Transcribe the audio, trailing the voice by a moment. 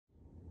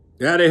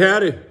Howdy,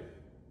 howdy.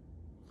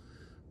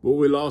 Well,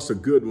 we lost a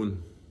good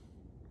one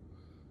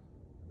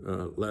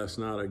last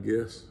night, I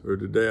guess, or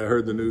today. I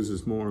heard the news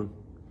this morning.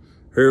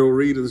 Harold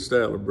Reed of the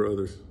Statler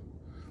Brothers.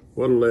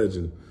 What a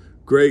legend.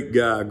 Great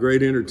guy,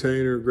 great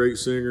entertainer, great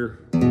singer.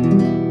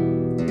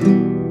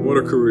 What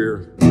a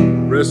career.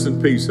 Rest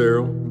in peace,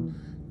 Harold.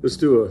 Let's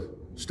do a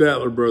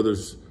Statler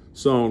Brothers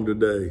song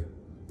today.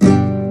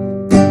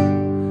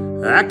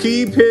 I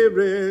keep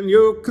hearing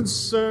you're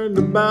concerned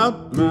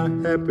about my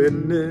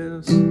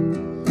happiness.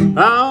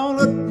 All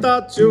the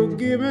thoughts you're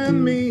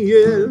giving me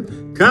is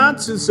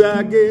conscience,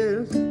 I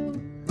guess.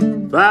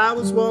 If I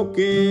was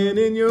walking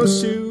in your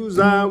shoes,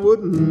 I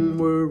wouldn't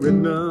worry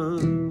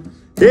none.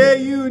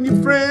 Hey, you and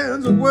your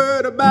friends are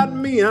worried about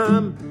me.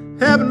 I'm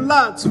having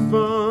lots of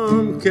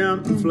fun,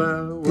 counting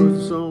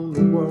flowers on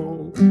the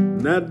wall,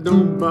 and that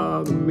don't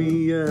bother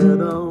me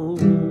at all.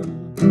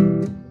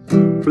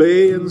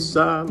 Playing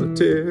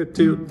solitaire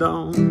till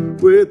dawn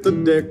with a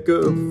deck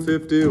of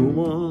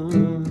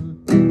 51.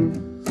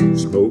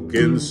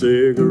 Smoking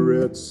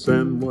cigarettes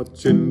and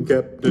watching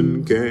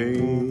Captain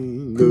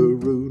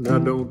Kangaroo. Now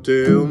don't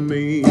tell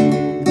me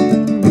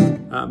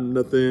I've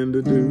nothing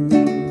to do.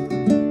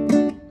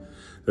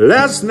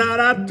 Last night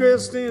I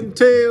dressed in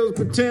tails,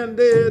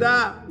 pretended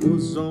I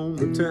was on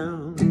the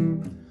town.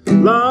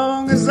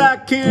 Long as I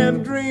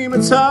can dream,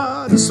 it's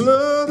hard to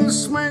slowly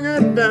swing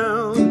it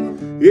down.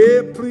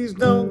 Yeah, please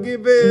don't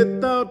give a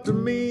thought to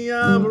me,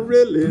 I'm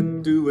really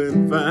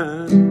doing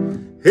fine.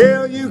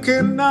 Hell, you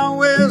can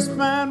always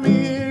find me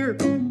here,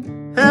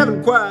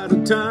 having quite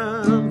a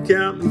time,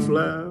 counting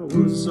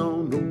flowers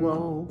on the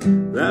wall.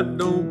 That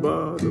don't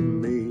bother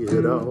me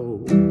at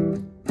all.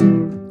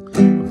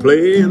 I'm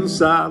playing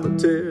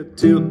solitaire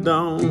till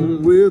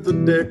dawn with a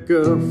deck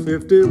of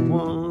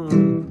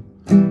 51.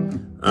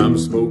 I'm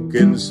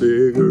smoking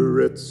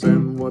cigarettes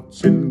and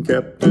watching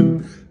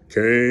Captain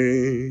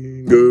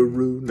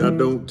Kangaroo. Now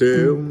don't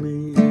tell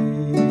me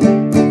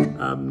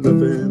I've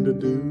nothing to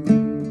do.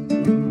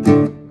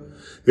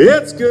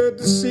 It's good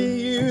to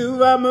see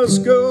you, I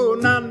must go,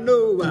 and I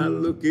know I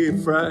look a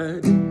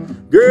fright.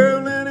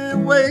 Girl,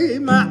 anyway,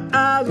 my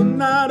eyes are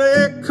not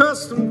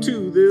accustomed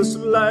to this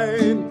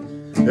light,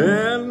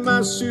 and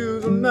my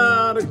shoes are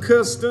not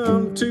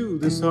accustomed to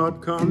this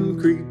hard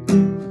concrete.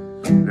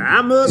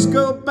 I must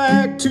go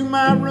back to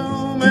my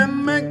room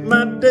and make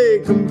my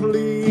day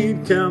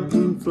complete,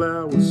 counting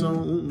flowers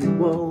on the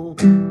wall.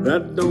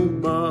 That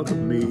don't bother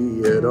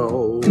me at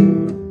all.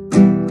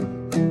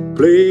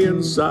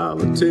 Playing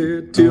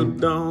solitaire till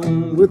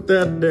dawn with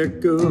that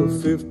deck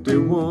of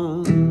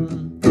 51.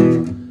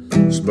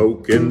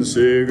 Smoking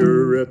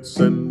cigarettes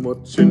and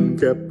watching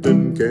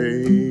Captain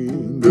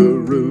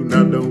Kangaroo.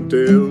 Now don't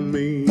tell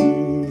me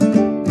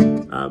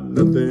I've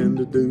nothing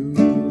to do.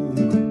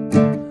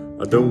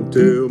 Don't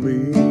tell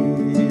me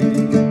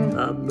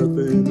I've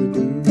nothing to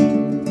do.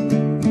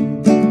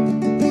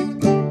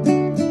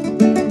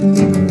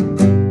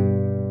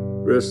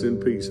 Rest in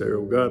peace,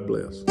 Harold. God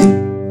bless.